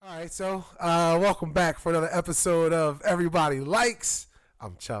right, so welcome back for another episode of Everybody Likes.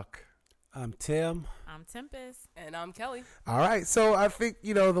 I'm Chuck. I'm Tim. I'm Tempest. And I'm Kelly. All right, so I think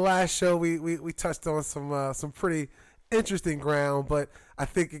the last show we touched on some pretty interesting ground, but I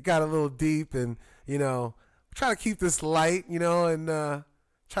think it got a little deep, and try to keep this light, and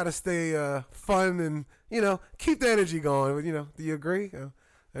try to stay fun, and keep the energy going. Do you agree?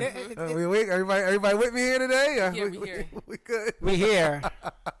 Everybody with me here today? Yeah, we here. We good. We here.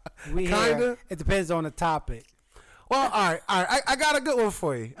 We Kinda. here. It depends on the topic. Well, all right. I got a good one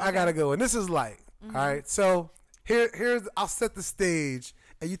for you. Okay. I got a good one. This is light. Mm-hmm. All right. So here's I'll set the stage,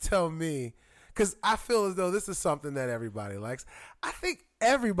 and you tell me, because I feel as though this is something that everybody likes. I think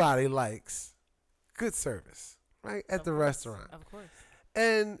everybody likes good service, right, at the restaurant. Of course.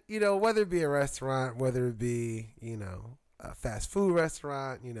 And whether it be a restaurant, whether it be a fast food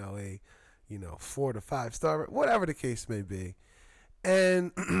restaurant, a 4 to 5 star, whatever the case may be.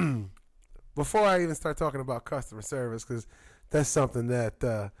 And before I even start talking about customer service, because that's something that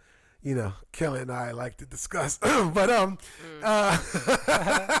Kelly and I like to discuss. But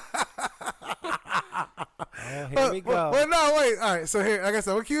Here we go. Well, no, wait. All right. So here, like I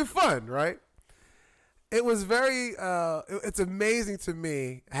said, we'll keep it fun, right? It was very. It's amazing to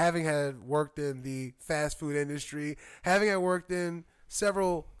me, having had worked in the fast food industry, having had worked in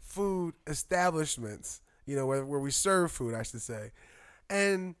several food establishments, where we serve food, I should say,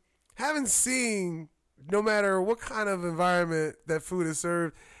 and having seen, no matter what kind of environment that food is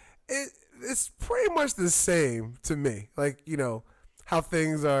served, it's pretty much the same to me. Like, how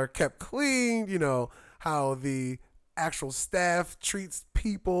things are kept clean, how the actual staff treats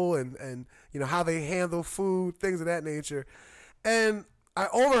people, and how they handle food, things of that nature. And I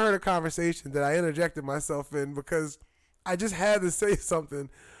overheard a conversation that I interjected myself in because I just had to say something.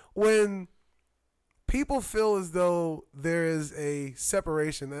 When people feel as though there is a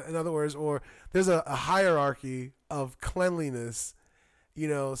separation, in other words, or there's a hierarchy of cleanliness,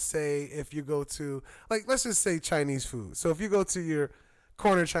 say if you go to, like, let's just say Chinese food. So if you go to your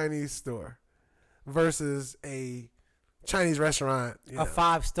corner Chinese store versus a Chinese restaurant, a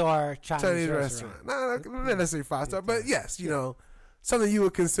 5-star Chinese restaurant. Not necessarily 5-star, but yes, something you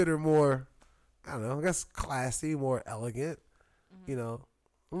would consider more, I don't know, I guess classy, more elegant, a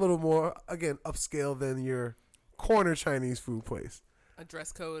little more, again, upscale than your corner Chinese food place. A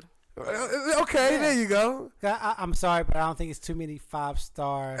dress code. Okay, there you go. I'm sorry, but I don't think it's too many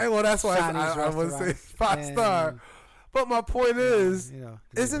 5-star. Hey, well, that's why I would say 5-star. But my point is,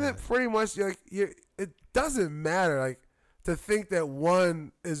 isn't it pretty much like it doesn't matter, like, to think that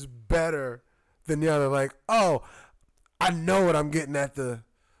one is better than the other. Like, oh, I know what I'm getting at the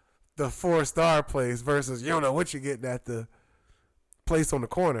 4-star place versus you don't know what you're getting at the place on the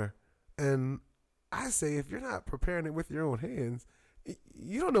corner. And I say, if you're not preparing it with your own hands,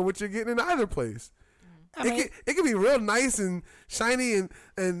 you don't know what you're getting in either place. It can be real nice and shiny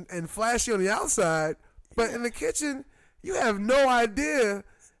and flashy on the outside, but in the kitchen, you have no idea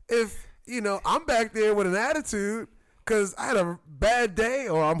if, I'm back there with an attitude because I had a bad day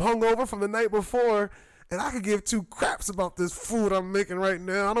or I'm hungover from the night before, and I could give 2 craps about this food I'm making right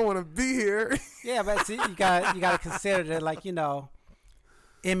now. I don't want to be here. Yeah, but see, you got to consider that, like,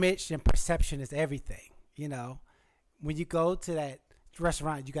 image and perception is everything. When you go to that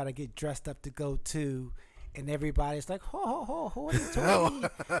restaurant, you got to get dressed up to go to, and everybody's like, ho, hoity toity,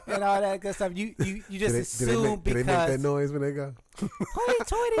 and all that good stuff. You just assume because. Do they make that noise when they go? Hoity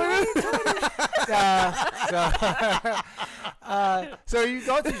toity. So you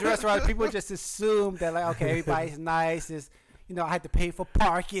go to these restaurants, people just assume that, like, okay, everybody's nice. I had to pay for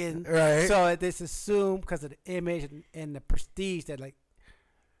parking, right? So they just assume because of the image and the prestige that, like,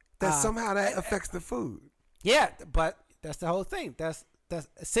 that somehow that affects the food. Yeah, but that's the whole thing. That's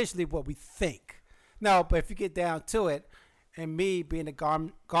essentially what we think. No, but if you get down to it, and me being the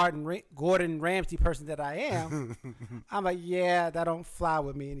Gordon Ramsay person that I am, I'm like, yeah, that don't fly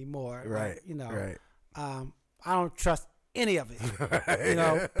with me anymore. Right. Right. Right. I don't trust any of it.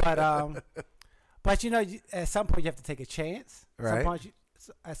 Right. But at some point you have to take a chance. Right.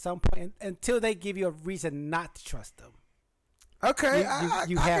 At some point, until they give you a reason not to trust them. Okay,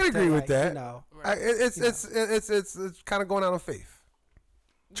 you I have can agree to, with that. Right. It's kind of going out on faith.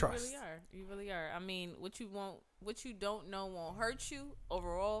 Trust. You really are. I mean, what you don't know won't hurt you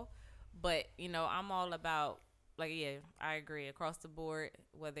overall, but I'm all about, like, yeah, I agree across the board.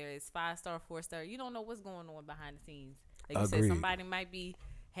 Whether it's 5-star, 4-star, you don't know what's going on behind the scenes. Like you said, somebody might be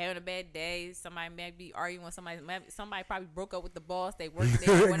having a bad day. Somebody might be arguing with somebody. Somebody probably broke up with the boss. They work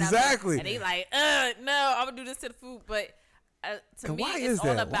there. Exactly. And they like, no, I'm gonna do this to the food. But to and me, why it's is all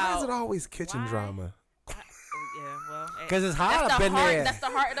that? about. Why is it always kitchen drama? Yeah, well, Because it's hot That's up the in heart. there. That's the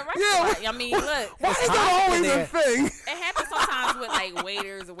heart of the restaurant. Yeah. I mean, look. Why It's is hot that in always a there. thing? It happens sometimes with like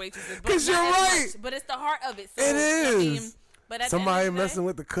waiters or waitresses. but 'Cause not you're as right. much. But it's the heart of it. So, It I mean, is. but at Somebody the end of the messing day,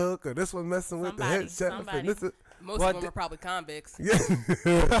 with the cook, or this one messing with the head chef. Somebody. And this is, Most Well, of them are probably convicts. yeah.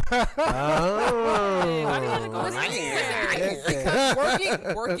 Hey, why do you have to go Oh. there?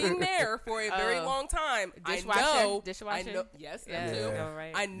 working there for a very long time. Dishwasher? I know, yes, Yeah. them too. Yeah. Oh,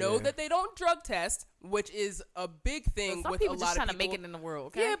 right. I know Yeah. that they don't drug test, which is a big thing Some with people a just lot trying of to people. make it in the world.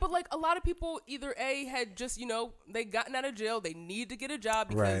 Okay? Yeah, but like a lot of people either A had just, they gotten out of jail, they need to get a job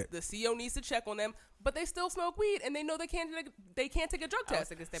because Right. the CO needs to check on them, but they still smoke weed and they know they can't take a drug Oh, test.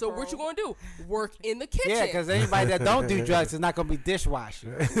 so it's their So what you parole. gonna do? Work in the kitchen. Yeah, because anybody that don't do drugs is not gonna be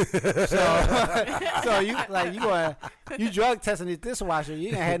dishwasher. So you drug testing this dishwasher, you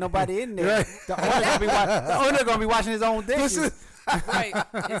ain't gonna have nobody in there. Right. The owner gonna be washing his own This dishes. is- Right,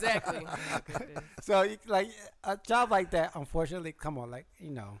 exactly. So a job like that, unfortunately, come on,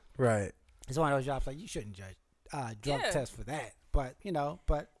 right. it's one of those jobs like you shouldn't judge drug Yeah. test for that. But And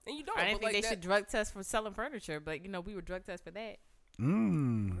you don't. I didn't but think like they that, should drug test for selling furniture, but we were drug test for that. Hey,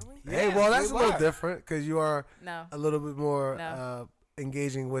 Yeah, well, that's a we little were. different because you are No. a little bit more No.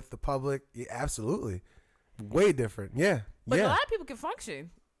 engaging with the public. Yeah, absolutely. Way different. Yeah. But a yeah. lot of people can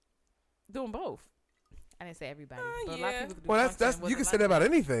function doing both. I didn't say everybody, but a lot yeah. of people can do Well, that's function with you a can lot say that of about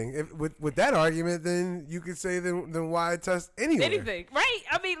anything. If, with that argument, then you could say then why test anywhere? anything, right?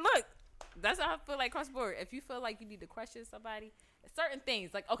 I mean, look, that's how I feel like cross board. If you feel like you need to question somebody, certain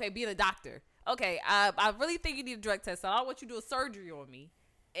things like being a doctor. Okay, I really think you need a drug test, so I want you to do a surgery on me,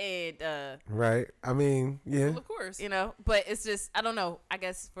 and Right. I mean, yeah. well, of course. but it's just I don't know. I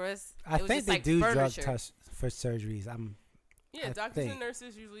guess for us, I it was think just they like do drug furniture. tests for surgeries. Yeah, I doctors think. and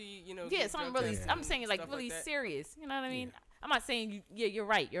nurses usually, Yeah, get something drug really. tests I'm and saying like stuff really that. serious. You know what I mean? I'm not saying you're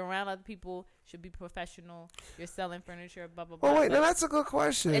right. You're around other people. Should be professional. You're selling furniture. Blah blah blah. Well, wait, but now that's a good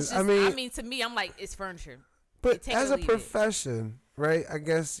question. it's just, I mean, to me, I'm like it's furniture. but take it as or a leave it. profession, right? I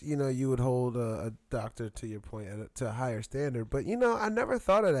guess you would hold a doctor to your point to a higher standard. But I never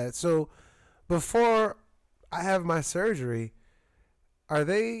thought of that. So before I have my surgery, are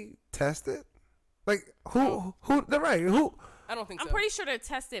they tested? Like who? They're right. Who? I don't think I'm so. pretty sure they're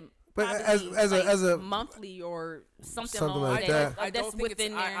tested. But probably, as a monthly or something Something along like that. that. I don't That's think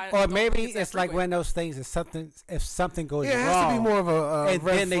within it's, there. I Or don't maybe think it's that like frequent. one of those things. If something goes yeah, it wrong, has to be more of a and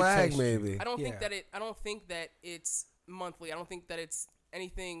red then they flag, test you. maybe. I don't Yeah. think that I don't think that it's monthly. I don't think that it's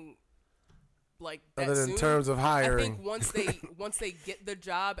anything like that Other than soon. terms of I hiring. think once they get the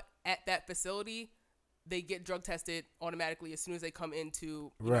job at that facility, they get drug tested automatically as soon as they come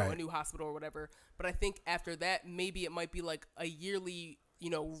into a Right. new hospital or whatever. But I think after that, maybe it might be like a yearly,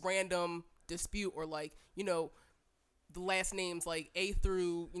 random dispute or like, the last names like A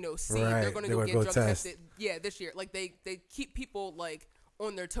through, C. Right. They're going to They're go gonna get go drug test. tested. Yeah, this year. Like they keep people like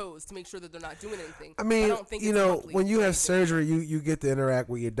on their toes to make sure that they're not doing anything. I mean, don't think it's monthly when you or have anything. surgery, you get to interact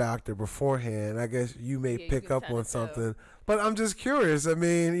with your doctor beforehand. I guess you may Yeah, you pick can up kinda on tell. something. But I'm just curious. I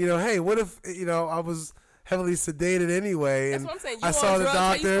mean, hey, what if, I was heavily sedated anyway, That's and what I'm saying. You I on saw the drugs,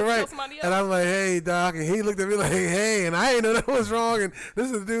 how you doctor, supposed to right? tell somebody And else? I'm like, hey, doc, and he looked at me like, hey, and I didn't know that was wrong. And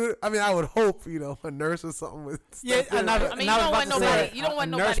this is dude. I mean, I would hope, a nurse or something with. Yeah, stuff in another- it. I mean, And you I don't was want about to say, nobody. You don't a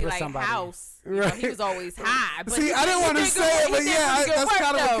want nurse nobody with like somebody. house. Right. He was always high. But See, he I didn't want to did good say work. it, but He did yeah, really good that's work,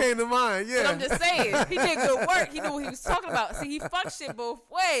 kind of though. what came to mind. Yeah. But I'm just saying, he did good work. He knew what he was talking about. See, he fucked shit both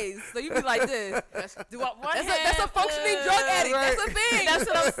ways. So you be like this. Do I one That's a functioning drug addict. right. That's a thing. That's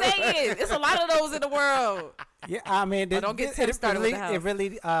what I'm saying. It's a lot of those in the world. Yeah, I mean, don't get Tim started with really, the house. it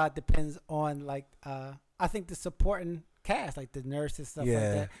really depends on I think the supporting cast, like the nurses stuff like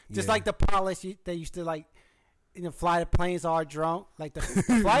Yeah, that. Just yeah. like the pilots, they used to fly the planes all drunk. Like the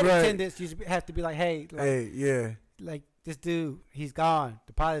flight Right. attendants used to have to be like, hey, Hey, yeah. like this dude, he's gone.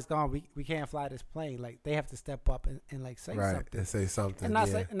 The pilot's gone. We can't fly this plane. Like they have to step up and like say Right. something. And say something. And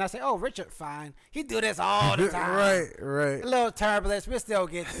yeah. I say, oh, Richard, fine. He do this all the time. right. A little turbulence, we still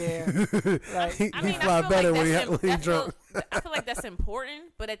get there. Like, He, I he mean, fly I feel better like when he that's when he drunk. I feel like that's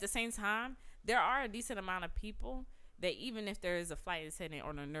important, but at the same time, there are a decent amount of people that even if there is a flight attendant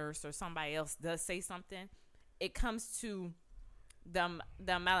or a nurse or somebody else does say something, it comes to the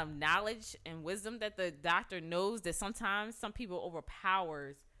amount of knowledge and wisdom that the doctor knows that sometimes some people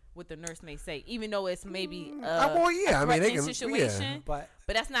overpowers what the nurse may say, even though it's maybe well, yeah, I a mean, they threatening can- situation. but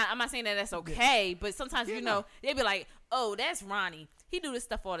But that's not. I'm not saying that that's okay. But sometimes they be like, "Oh, that's Ronnie. He do this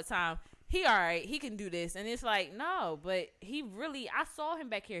stuff all the time. He all right. He can do this." And it's like, no, but he really. I saw him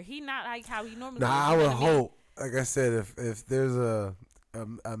back here. He not like how he normally. Nah, is, I you know would what mean? hope. Like I said, if there's a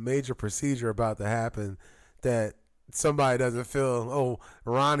major procedure about to happen, that somebody doesn't feel, oh,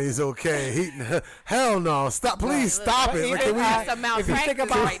 Ronnie's okay. Hell no, stop! Please stop it. Like, Even, can we, Some if you think malpractice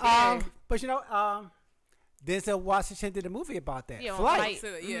about, right there. but you know, Denzel Washington did a movie about that. Yeah, on Flight.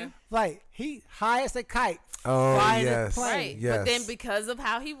 Flight. Yeah. Flight. He high as a kite. Oh, flying a yes. plane. Right. Yes. But then because of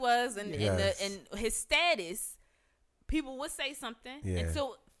how he was and Yes. and his status, people would say something Yeah.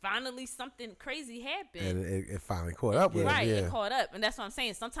 until finally something crazy happened. and it finally caught up with Right, him. it Yeah. caught up, and that's what I'm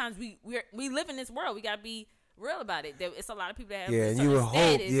saying. Sometimes we live in this world. We gotta be real about it. It's a lot of people that have Yeah, a and certain you would hope,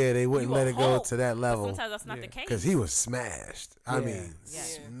 status. they wouldn't You let would it go hope, to that but level. sometimes that's not Yeah. the case. Because he was smashed. I Yeah. mean, Yeah.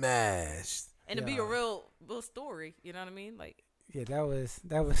 smashed. And to be Yeah. a real story, you know what I mean? Like, Yeah, that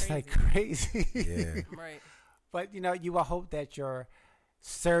was like crazy. Yeah. Right. But you know, you would hope that your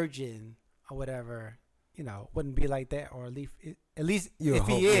surgeon or whatever, you know, wouldn't be like that, or at least You if would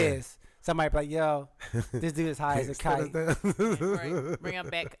he hope, yeah. is, somebody be like, "Yo, this dude is high as a kite." Right. bring him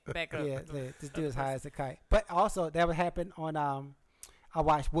back up. Yeah, this dude is high as a kite. But also that would happen on I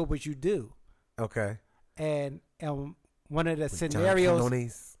watched What Would You Do, Okay. and one of the With John scenarios,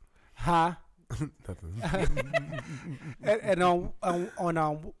 Quinones. huh? Nothing. and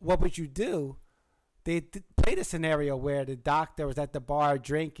on What Would You Do, they played a scenario where the doctor was at the bar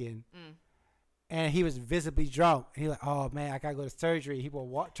drinking, and he was visibly drunk. And he like, oh man, I gotta go to surgery. He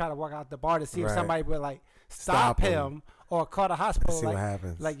will try to walk out the bar to see if Right. somebody would like stop Stop him. him or call the hospital. See like, what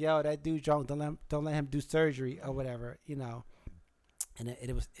happens. like, yo, that dude drunk. Don't let him do surgery or whatever. You know. And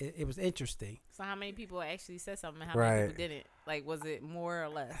it was interesting. So how many people actually said something? And how Right. many people didn't? Like, was it more or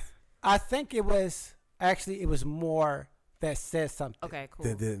less? I think it was more that said something. Okay, cool.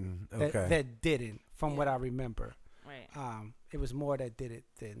 That didn't. That, Okay. that didn't, from what Yeah. I remember. Right. It was more that did it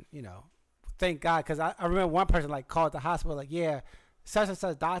than, you know. Thank God, because I remember one person like called the hospital like, yeah, such and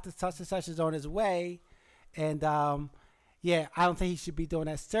such doctor, such and such is on his way, and yeah, I don't think he should be doing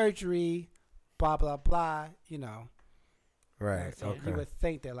that surgery, blah blah blah, you know. Right. So Okay. you would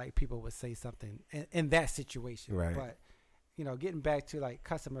think that like people would say something in that situation, Right. But you know, getting back to like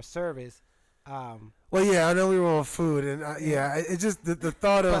customer service. Well, yeah, I know we were on food, and it just the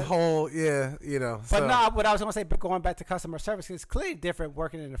thought of But- whole, you know. But so, no, what I was gonna say, but going back to customer service, it's clearly different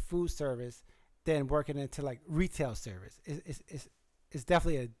working in a food service than working into like retail service. It's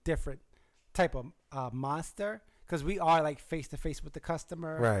definitely a different type of monster, because we are like face to face with the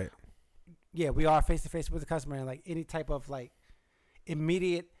customer. right. Yeah, we are face to face with the customer, and like any type of like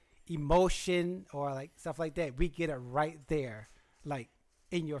immediate emotion or like stuff like that, we get it right there, like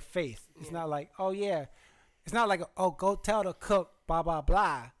in your face. It's not like, oh yeah, it's not like, oh, go tell the cook, blah blah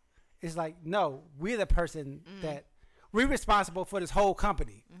blah. It's like, no, we're the person that we're responsible for this whole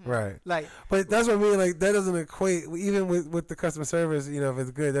company. Right. Like, But that's what I mean. Like, that doesn't equate, even with the customer service, you know, if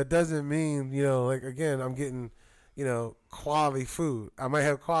it's good, that doesn't mean, you know, like, again, I'm getting, you know, quality food. I might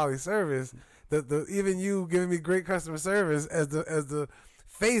have quality service. Even you giving me great customer service as the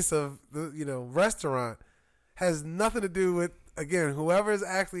face of the, you know, restaurant has nothing to do with, again, whoever is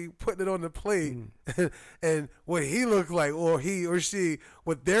actually putting it on the plate and what he looks like, or he or she,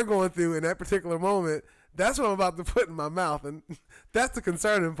 what they're going through in that particular moment. That's what I'm about to put in my mouth, and that's the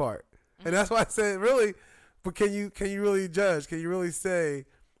concerning part. And that's why I said, really, but can you really judge? Can you really say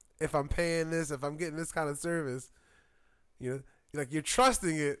if I'm paying this, if I'm getting this kind of service? You know, like, you're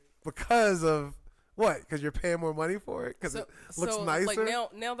trusting it because of what? Because you're paying more money for it? Because it looks nicer?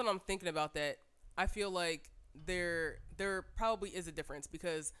 Like now that I'm thinking about that, I feel like there probably is a difference,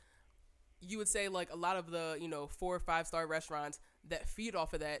 because you would say like a lot of the, you know, 4 or 5 star restaurants that feed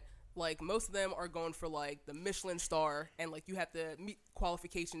off of that, like most of them are going for like the Michelin star, and like you have to meet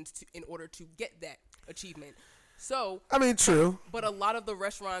qualifications in order to get that achievement. So I mean, true. but a lot of the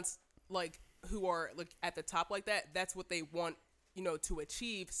restaurants like who are like at the top like that, that's what they want, you know, to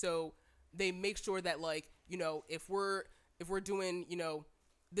achieve. So they make sure that, like, you know, if we're doing, you know,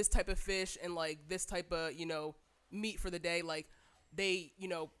 this type of fish and like this type of, you know, meat for the day, like they, you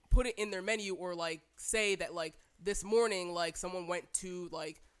know, put it in their menu, or like say that like this morning, like someone went to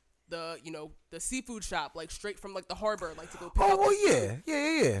like the, you know, the seafood shop, like straight from like the harbor, like to go pick Oh, up well, this food.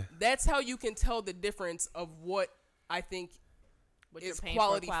 yeah. That's how you can tell the difference of what I think What is you're paying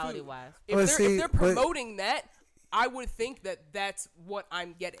quality for quality food. wise. If Well, they're see, if they're but- promoting that, I would think that that's what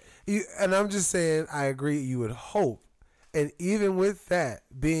I'm getting. And I'm just saying, I agree, you would hope. And even with that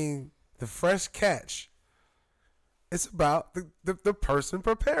being the fresh catch, it's about the person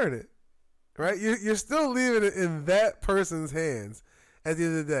preparing it, right? You're still leaving it in that person's hands at the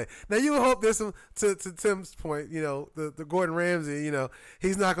end of the day. Now, you would hope there's some, to Tim's point, you know, the Gordon Ramsay, you know,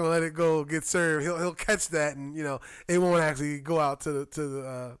 he's not going to let it go get served. He'll catch that, and, you know, it won't actually go out to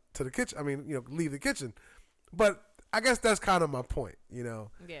the kitchen. I mean, you know, leave the kitchen. But I guess that's kind of my point, you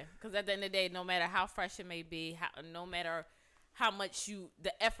know. Yeah, because at the end of the day, no matter how fresh it may be, no matter how much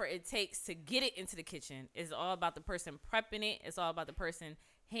the effort it takes to get it into the kitchen, it's all about the person prepping it. It's all about the person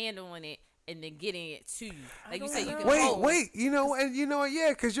handling it and then getting it to you. Like you said, you can hold. Wait, yeah,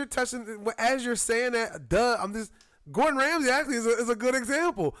 because you're touching, as you're saying that, Gordon Ramsay actually is a good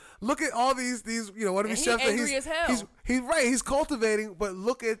example. Look at all these what are these chefs that angry as hell. he's cultivating, but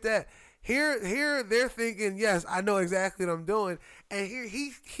look at that. Here they're thinking, yes, I know exactly what I'm doing, and here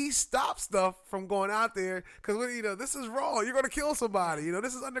he stops stuff from going out there because this is raw. You're gonna kill somebody.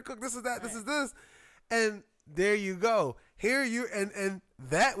 This is undercooked. This is that. Right. This is this, and there you go. Here you and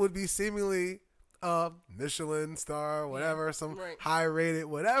that would be seemingly Michelin star, whatever, some high rated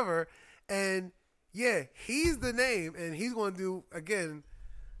whatever, and yeah, he's the name, and he's going to do again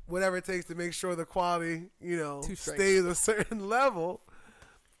whatever it takes to make sure the quality stays a certain level.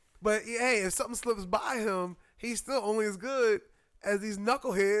 But hey, if something slips by him, he's still only as good as these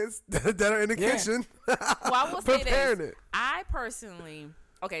knuckleheads that are in the kitchen. Well, I will say preparing this. it. I personally,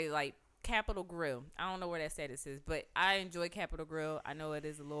 like Capital Grill. I don't know where that status is, but I enjoy Capital Grill. I know it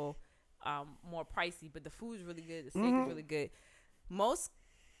is a little more pricey, but the food's really good. The steak is really good. Most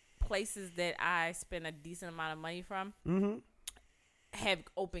places that I spend a decent amount of money from have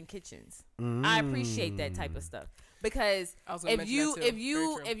open kitchens. I appreciate that type of stuff. Because if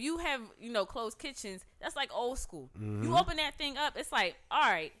you have closed kitchens, that's like old school. You open that thing up, it's like, all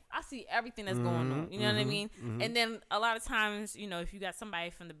right, I see everything that's going on. You know what I mean? And then a lot of times, if you got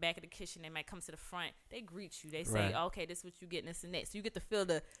somebody from the back of the kitchen, they might come to the front. They greet you. They say, okay, this is what you getting, this and that. So you get to feel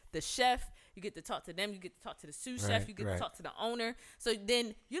the chef. You get to talk to them. You get to talk to the sous chef. You get to talk to the owner. So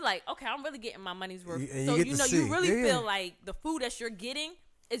then you're like, okay, I'm really getting my money's worth. So you really feel like the food that you're getting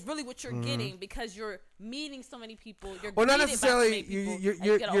is really what you're getting because you're meeting so many people. You're not necessarily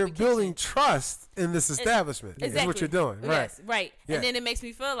you're building trust in this establishment. Exactly. Is what you're doing, right? Yes, right. Yeah. And then it makes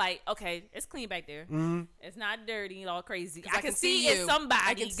me feel like, okay, it's clean back there. It's not dirty, all crazy. I can see if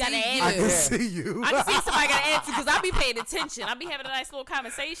somebody got an attitude. I can see you. I can see somebody got an attitude because I be paying attention. I be having a nice little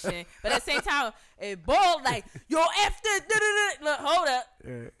conversation, but at the same time, it bold like, yo, after look, hold up,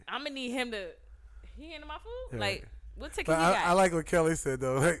 I'm gonna need him to. He handle my food, like. What ticket you got? I like what Kelly said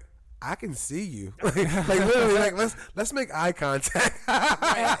though. Like, I can see you. like literally, like let's make eye contact.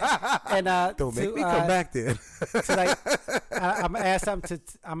 And don't make me come back there. So like, I'm gonna add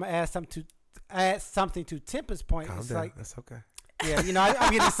something to Tempa's point. Calm it's down. like that's okay. Yeah,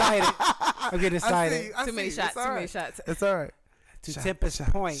 I'm getting excited. I'm getting excited. Too many shots. It's all right. To Tempa's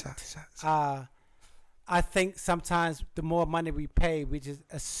point, I think sometimes the more money we pay, we just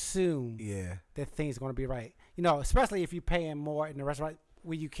assume that things are going to be right. Especially if you're paying more in the restaurant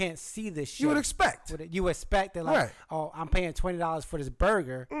where you can't see this shit. You would expect. You expect that, like, oh, I'm paying $20 for this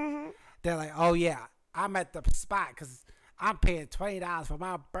burger. They're like, oh, yeah, I'm at the spot because I'm paying $20 for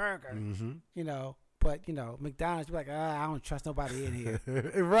my burger. But, McDonald's, you're like, I don't trust nobody in here.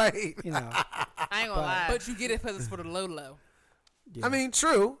 Right. I ain't gonna lie. But you get it because it's for the low. Yeah. I mean,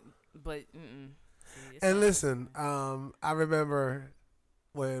 true. But, and listen, I remember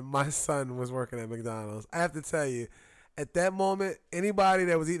when my son was working at McDonald's. I have to tell you, at that moment, anybody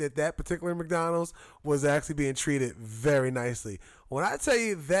that was eating at that particular McDonald's was actually being treated very nicely. When I tell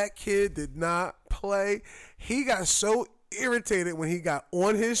you that kid did not play, he got so irritated when he got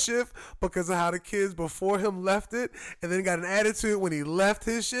on his shift because of how the kids before him left it, and then got an attitude when he left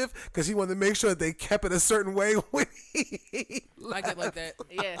his shift because he wanted to make sure that they kept it a certain way when he I get like that.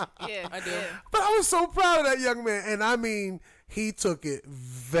 Yeah, I do. But I was so proud of that young man, and I mean, he took it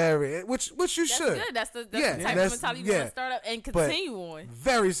which you should. That's good. That's the type of mentality you want to start up and continue on.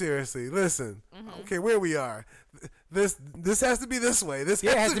 Very seriously, listen. Okay, where we are. This has to be this way. This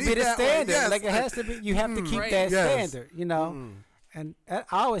has to be the standard. Yes. Like it has to be. You have to keep that standard. And I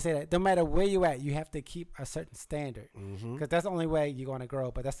always say that no matter where you at, you have to keep a certain standard because that's the only way you're going to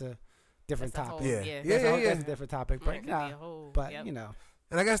grow. But that's a different topic. That's a different topic. But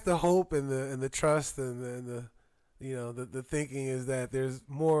and I guess the hope and the trust and the the thinking is that there's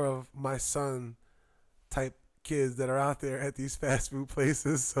more of my son type kids that are out there at these fast food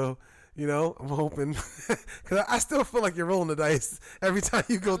places. So, I'm hoping because I still feel like you're rolling the dice every time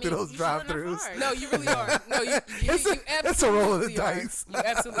you go through those drive-throughs. No, you really are. No, it's a roll of the dice. You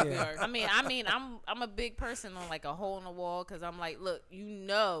absolutely are. I mean, I'm a big person on like a hole in the wall because I'm like, look,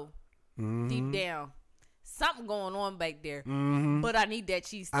 deep down, something going on back there, but I need that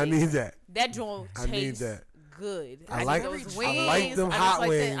cheese steak. I need that. That joint tastes good. I need like- those I wings. like them I just hot like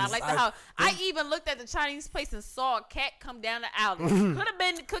that. wings. I like the hot. I even looked at the Chinese place and saw a cat come down the alley. Could have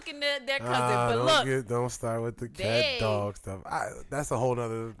been cooking their cousin, but look. Don't start with the cat They- dog stuff. That's a whole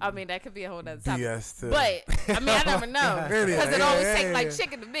other I mean, that could be a whole nother topic. BS too. But I mean, I never know Yeah, because it yeah, always yeah, tastes like yeah.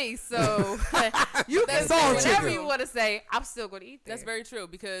 chicken to me. So you can It's say all whatever chicken. you want to say. I'm still going to eat that. That's very true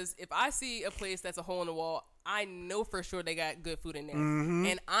because if I see a place that's a hole in the wall, I know for sure they got good food in there. Mm-hmm.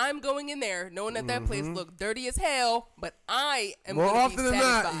 And I'm going in there knowing that place look dirty as hell, but I am More going to often be than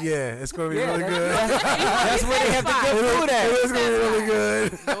satisfied. not, yeah, it's gonna be Yeah, really that's- good. That's where they have the good food It at. is gonna be really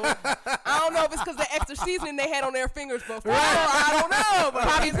good. I don't know if it's because the extra seasoning they had on their fingers before. I don't know, but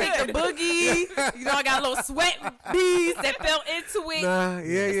Probably it's picked good. the boogie. You know, I got a little sweat beads that fell into it. Nah, yeah,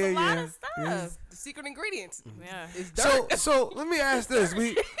 It's yeah, a lot yeah. of stuff. Yeah. The secret ingredients. Yeah. It's dirt. So let me ask this: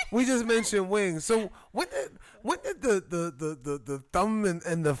 we just mentioned wings. So when did the thumb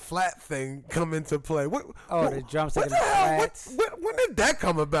and the flat thing come into play? The drumstick What and the the hell? flats. When did that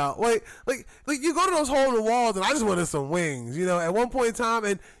come about? Like you go to those hole in the walls, and I just wanted some wings. You know, at one point in time,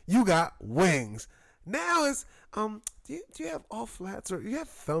 and you got wings. Now it's do you have all flats or you have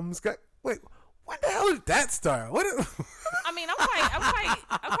thumbs? Wait. When the hell did that start? I mean,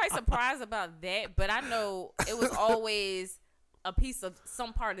 I'm quite surprised about that, but I know it was always a piece of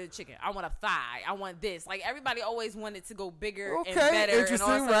some part of the chicken. I want a thigh. I want this. Like everybody always wanted to go bigger and better and all that interesting,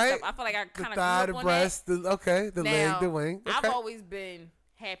 sort of right? stuff. I feel like I The kind thigh, of the grew up on breast, the that. leg, the wing. Okay. I've always been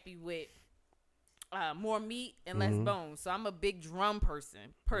happy with more meat and less bones. So I'm a big drum person,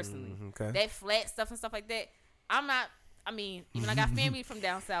 personally. okay. That flat stuff and stuff like that. I'm not. I mean, even I got family from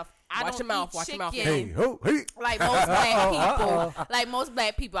down south. I Watch don't your mouth, eat watch your mouth. chicken Hey, ho, hey. like most black people. Like most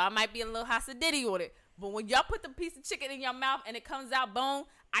black people, I might be a little Hasidity on it. But when y'all put the piece of chicken in your mouth and it comes out bone,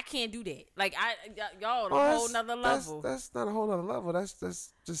 I can't do that. Like y'all on a whole nother level. That's not a whole nother level. That's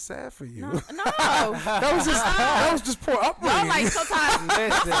just sad for you. No, that was just poor upbringing. y'all like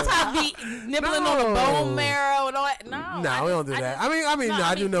sometimes be nibbling on the No. bone marrow and all that. No, No, we don't do that. I mean, no, no,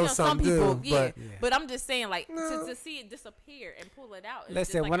 I do know some people, do, yeah. but But I'm just saying, like No. to see it disappear and pull it out. It's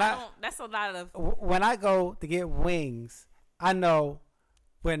Listen, just like, when I- don't, that's a lot of. When I go to get wings, I know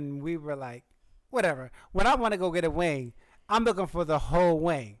when we were like, whatever. When I want to go get a wing, I'm looking for the whole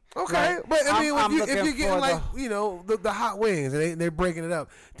wing. okay. Like, But I mean, I'm if looking you're for getting like the hot wings and they're breaking it up,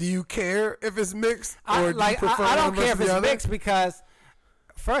 do you care if it's mixed or do you prefer I don't one care if versus it's the other? mixed because,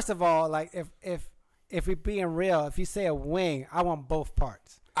 first of all, like if we're being real, if you say a wing, I want both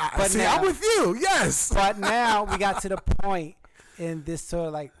parts. See, now- I'm with you. Yes. But now we got to the point in this sort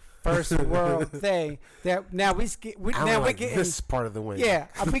of like first world thing that now I now don't we're like getting this part of the wing. yeah,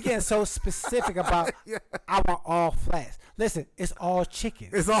 we getting so specific about Yeah. I want all flats. Listen, it's all chicken.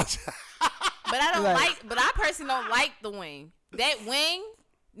 It's all. But I don't Like- but I personally don't like the wing. That wing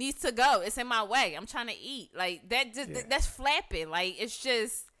needs to go. It's in my way. I'm trying to eat. Like that just that's flapping. Like it's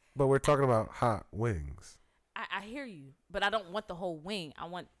just But we're talking about hot wings. I hear you, but I don't want the whole wing. I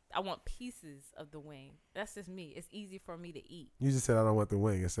want pieces of the wing. That's just me. It's easy for me to eat. You just said I don't want the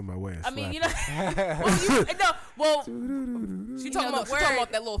wing. It's in my way. It's I mean, you flapping. know, well, She You talking know, about the she talking word-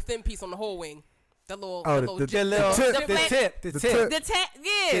 that little thin piece on the whole wing. That little, Oh, that the little tip. The tip.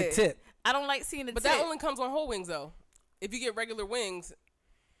 the tip. I don't like seeing the But tip. that only comes on whole wings though. If you get regular wings,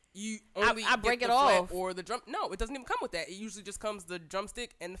 you only I break get it the flat off. or the drum. No, it doesn't even come with that. It usually just comes the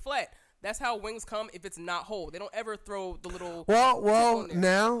drumstick and the flat. That's how wings come if it's not whole. They don't ever throw the little. Well, on there.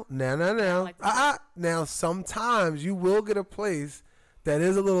 now. like the Now, sometimes you will get a place that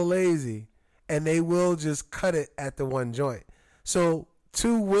is a little lazy, and they will just cut it at the one joint. So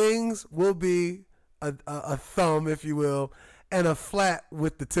 2 wings will be a thumb, if you will, and a flat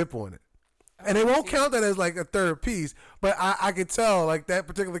with the tip on it. And they won't count that as like a third piece, but I could tell like that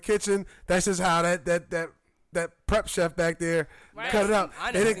particular kitchen. That's just how that prep chef back there Right. cut it out.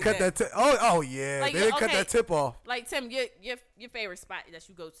 I They never didn't seen cut that. Oh yeah, Like, they didn't cut okay. that tip off. Like Tim, your favorite spot that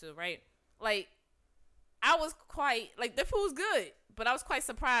you go to, right? Like, I was quite like the food's good, but I was quite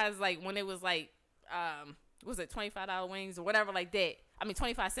surprised like when it was like was it $25 wings or whatever like that. I mean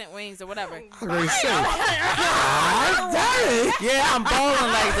 25-cent wings or whatever. Great shit. God dang. Yeah, I'm balling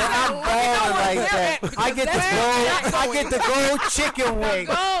like that. I'm balling like that. I get the gold chicken wing.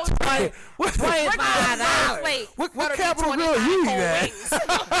 Go $25 plate. What Capital Grill you eat at?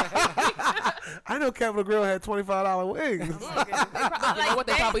 I know Capital Grill had $25 wings. You know what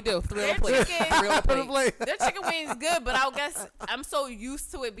they probably do? 3 on their a plate. chicken- 3 on a plate. Their chicken wings good, but I guess I'm so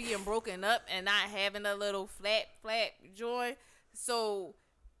used to it being broken up and not having a little flat joint. So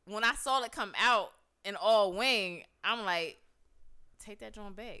when I saw it come out in all wing, I'm like, take that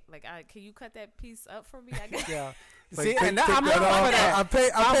joint back. Like, can you cut that piece up for me? I guess. Yeah. See, take and I'm that looking off. for that. I pay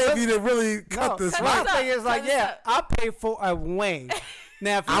if you didn't really cut this cut right. My thing is like, Cut this yeah, up. I'll pay for a wing.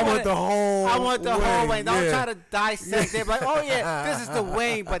 Now, if you I want the whole. I want the whole wing. Don't yeah. try to dissect it. Like, oh yeah, this is the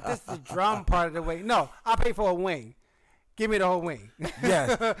wing, but this is the drum part of the wing. No, I'll pay for a wing. Give me the whole wing.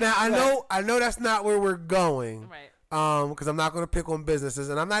 Yes. Now I know that's not where we're going. Right. Because I'm not going to pick on businesses,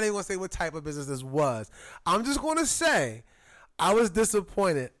 and I'm not even going to say what type of business this was. I'm just going to say I was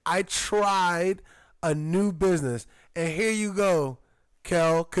disappointed. I tried a new business, and here you go,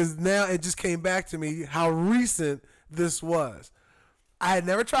 Kel, because now it just came back to me how recent this was. I had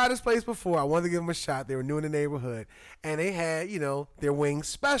never tried this place before. I wanted to give them a shot. They were new in the neighborhood, and they had, their wing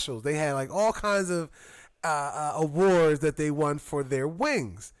specials. They had like all kinds of awards that they won for their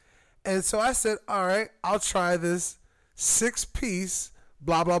wings. And so I said, all right, I'll try this 6-piece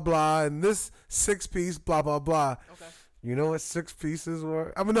blah, blah, blah, and this 6-piece blah, blah, blah. Okay. You know what 6 pieces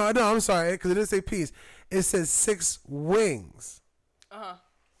were? I mean, no, I'm sorry, because it didn't say piece. It said 6 wings. Uh-huh.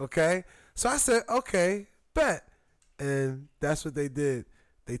 Okay? So I said, okay, bet. And that's what they did.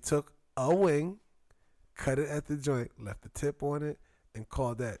 They took a wing, cut it at the joint, left the tip on it, and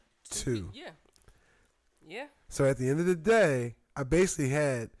called that 2. Yeah. Yeah. So at the end of the day, I basically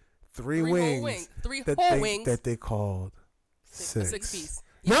had 3 wings. Three that whole they, wings. that they called A 6. 6-piece.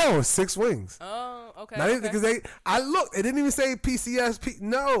 No, 6 wings. Oh, okay. Not even okay. because I looked. It didn't even say PCS.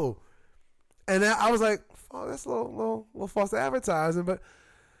 No, and then I was like, "Oh, that's a little false advertising." But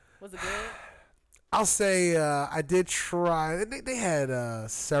Was it good? I'll say I did try. They had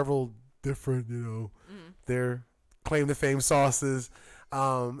several different, their claim to fame sauces.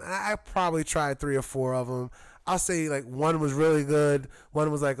 I probably tried 3 or 4 of them. I'll say like one was really good.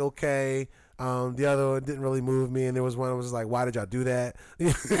 One was like okay. The other one didn't really move me, and there was one that was like, "Why did y'all do that?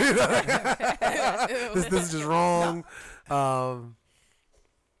 This is just wrong."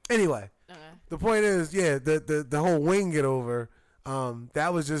 Anyway, the point is, yeah, the whole wing get over.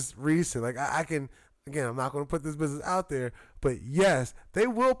 That was just recent. Like I can, again, I'm not going to put this business out there, but yes, they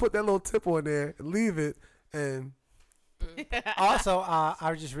will put that little tip on there and leave it. And Also,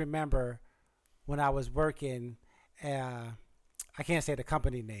 I just remember when I was working, I can't say the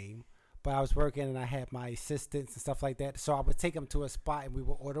company name, but I was working and I had my assistants and stuff like that. So I would take them to a spot and we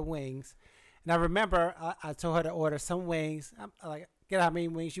would order wings. And I remember I told her to order some wings. I'm like, get how many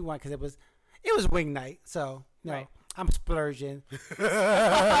wings you want, because it was wing night. So, Right. I'm splurging. Big baller.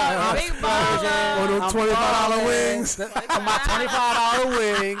 on those $25 wings. On my $25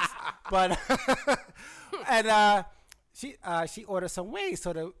 wings. But and she ordered some wings,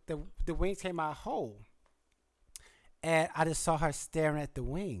 so the wings came out whole. And I just saw her staring at the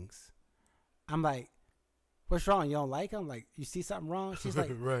wings. I'm like, "What's wrong? You don't like them?" I'm like, "You see something wrong?" She's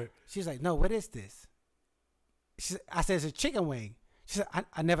like, Right. She's like, "No, what is this?" I said, "It's a chicken wing." She said,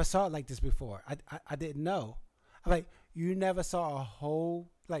 I never saw it like this before. I didn't know. I'm like, "You never saw a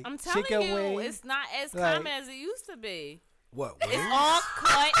whole like I'm telling chicken you, wing?" it's not as Like- common as it used to be. What It's wings? all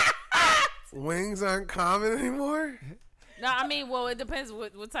cut. Wings aren't common anymore. No, I mean, well, it depends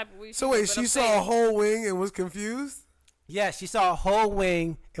what type of wing. So wait, she saw a whole wing and was confused. Yeah, she saw a whole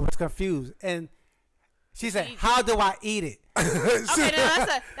wing and was confused. And she said, "How do I eat it?" Okay, now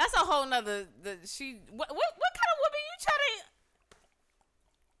that's a whole nother. What kind of woman you trying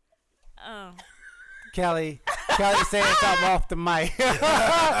to? Kelly saying something off the mic.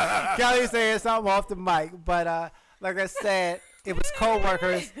 Kelly saying something off the mic. But like I said, it was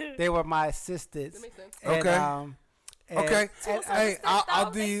co-workers. They were my assistants. That makes sense. And, Okay. Okay. Hey,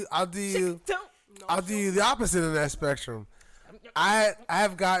 I'll do you the opposite of that spectrum. I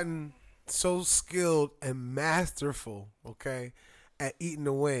have gotten so skilled and masterful, okay, at eating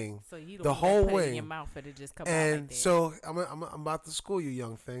the wing, So you don't the want whole to put it in wing. your mouth and it just come out And like that. so I'm about to school you,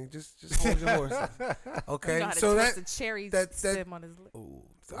 young thing. Just hold your horses, okay? You know how to So twist that the cherry that- stem on his lip. Ooh,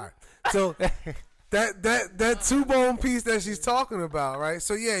 all right. So that 2-bone piece that she's talking about, right?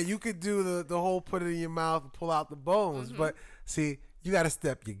 So yeah, you could do the whole put it in your mouth and pull out the bones, but see, you got to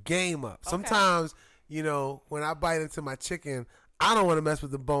step your game up. Sometimes, when I bite into my chicken, I don't want to mess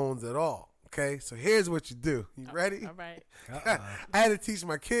with the bones at all. Okay, so here's what you do. You ready? All right. I had to teach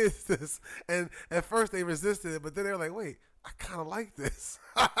my kids this, and at first they resisted it, but then they were like, "Wait, I kind of like this."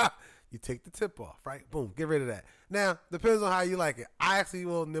 You take the tip off, right? Boom, get rid of that. Now, depends on how you like it. I actually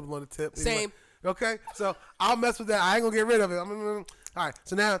will nibble on the tip. Same. Okay, so I'll mess with that. I ain't gonna get rid of it. All right,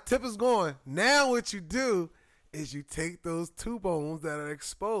 so now tip is gone. Now what you do is you take those 2 bones that are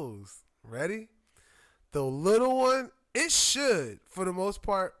exposed. Ready? The little one, it should, for the most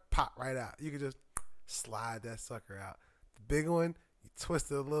part, pop right out. You can just slide that sucker out. The big one, you twist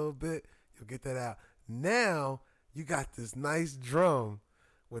it a little bit, you'll get that out. Now you got this nice drum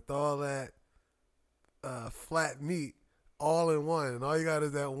with all that flat meat all in one, and all you got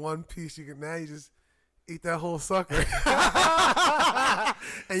is that one piece. You just eat that whole sucker,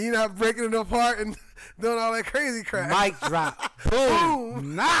 and you're not breaking it apart and doing all that crazy crap. Mic drop.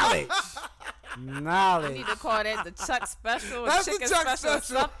 Boom. Knowledge. You Knowledge. need to call that the Chuck Special, or That's the Chicken Chuck Special, or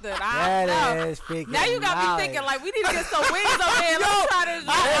Special. something. I don't That know. is freaking Now you got knowledge. me thinking like we need to get some wings over there. Let's try this.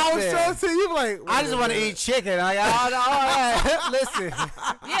 I was Listen. trying to tell you, like, I just want to eat chicken. Like, all right. Listen.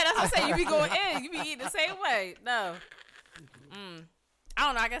 Yeah, that's what I'm saying. You be going in. You be eating the same way. No. I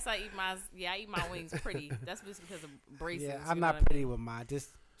don't know. I guess I eat my. Yeah, I eat my wings pretty. That's just because of braces. Yeah, you I'm know not what I pretty with mine. Just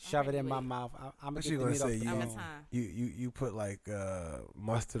shove it in my pretty mouth. I'm What gonna you get the gonna meat off say? the I'm a bone. time. You put like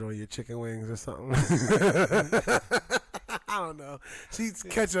mustard on your chicken wings or something? I don't know. She's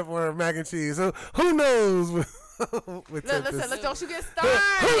ketchup on her mac and cheese. So who knows with Tempest? Listen, look, don't you get started.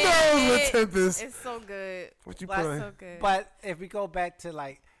 Who knows with Tempest? It's so good. What you That's put on? so good. But if we go back to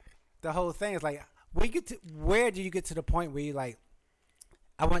like the whole thing, is like where do you get to the point where you like,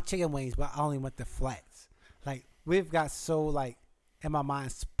 I want chicken wings, but I only want the flats. Like we've got so like in my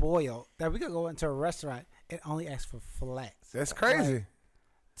mind spoiled that we could go into a restaurant and only ask for flats. That's crazy. Like,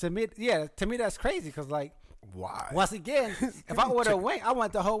 to me that's crazy because like Why? once again, if I order a wing, I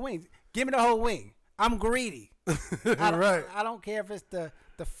want the whole wing. Give me the whole wing. I'm greedy. Right. I don't care if it's the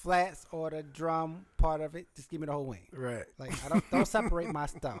flats or the drum part of it. Just give me the whole wing. Right. Like I don't separate my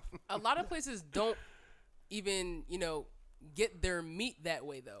stuff. A lot of places don't even, get their meat that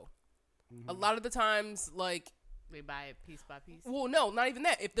way though. A lot of the times, like, we buy it piece by piece. well, no, not even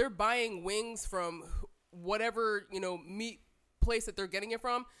that. If they're buying wings from whatever, meat place that they're getting it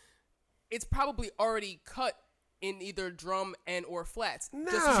from, it's probably already cut in either drum and or flats.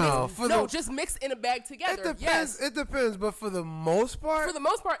 Just mixed in a bag together. It depends. Yes. It depends, but for the most part, For the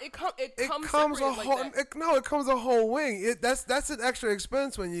most part, it comes a separated whole. like that. It comes a whole wing. That's an extra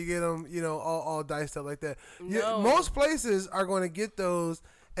expense when you get them, all diced up like that. No. Most places are going to get those,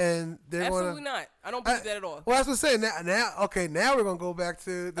 and they're going Absolutely not. I don't believe that at all. Well, that's what I'm saying. Now we're gonna go back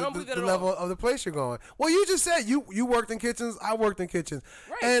to I don't believe that the at level all. of the place you're going. Well, you just said you worked in kitchens. I worked in kitchens,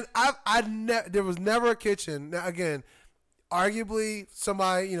 Right. and there was never a kitchen. Now again, arguably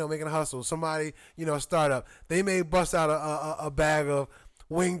somebody making a hustle, somebody a startup, they may bust out a bag of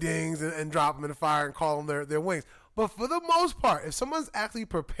wingdings and drop them in the fire and call them their wings. But for the most part, if someone's actually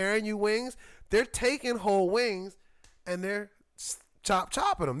preparing you wings, they're taking whole wings and they're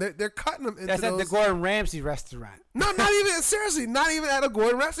chopping them. They're cutting them into That's at the Gordon Ramsay restaurant. No, not even seriously. Not even at a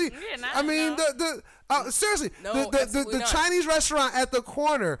Gordon Ramsay. Yeah, not- I mean, no. seriously, No, the absolutely not. Chinese restaurant at the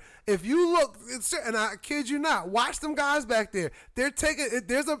corner. If you look, and I kid you not, watch them guys back there. They're taking.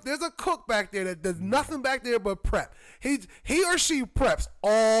 There's a cook back there that does nothing back there but prep. He or she preps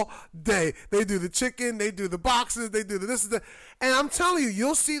all day. They do the chicken. They do the boxes. They do this and that. And I'm telling you,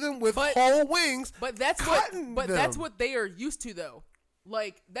 you'll see them with whole wings. But that's cutting what. But them. that's what they are used to, though.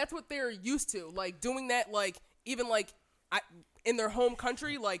 Like that's what they're used to. Like doing that. Like even like in their home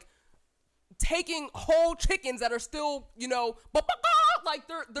country, like taking whole chickens that are still, like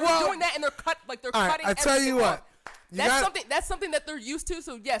they're doing that and they're all right, cutting. I tell you everything what. off. You That's gotta- something. That's something that they're used to.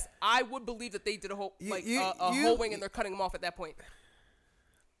 So yes, I would believe that they did a whole whole wing and they're cutting them off at that point.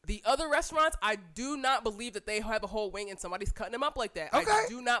 The other restaurants, I do not believe that they have a whole wing and somebody's cutting them up like that. Okay. I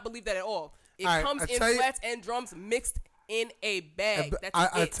do not believe that at all. It All right, comes I in tell you- flats and drums mixed in a bag. That's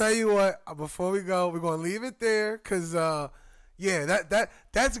I it. tell you what. Before we go, we're gonna leave it there because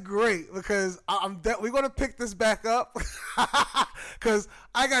that's great because we're gonna pick this back up because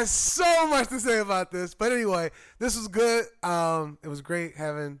I got so much to say about this. But anyway, this was good. It was great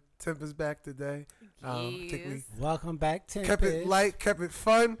having Tempest back today. I think we Welcome back, Tempest. kept it light, kept it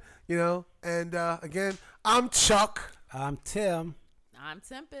fun, And again, I'm Chuck. I'm Tim, I'm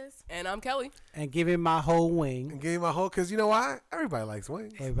Tempest. And I'm Kelly. and give him my whole wing. And gave my whole because you know why? Everybody likes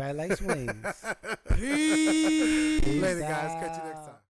wings. Everybody likes wings. Peace. Later, Peace guys. Catch you next time.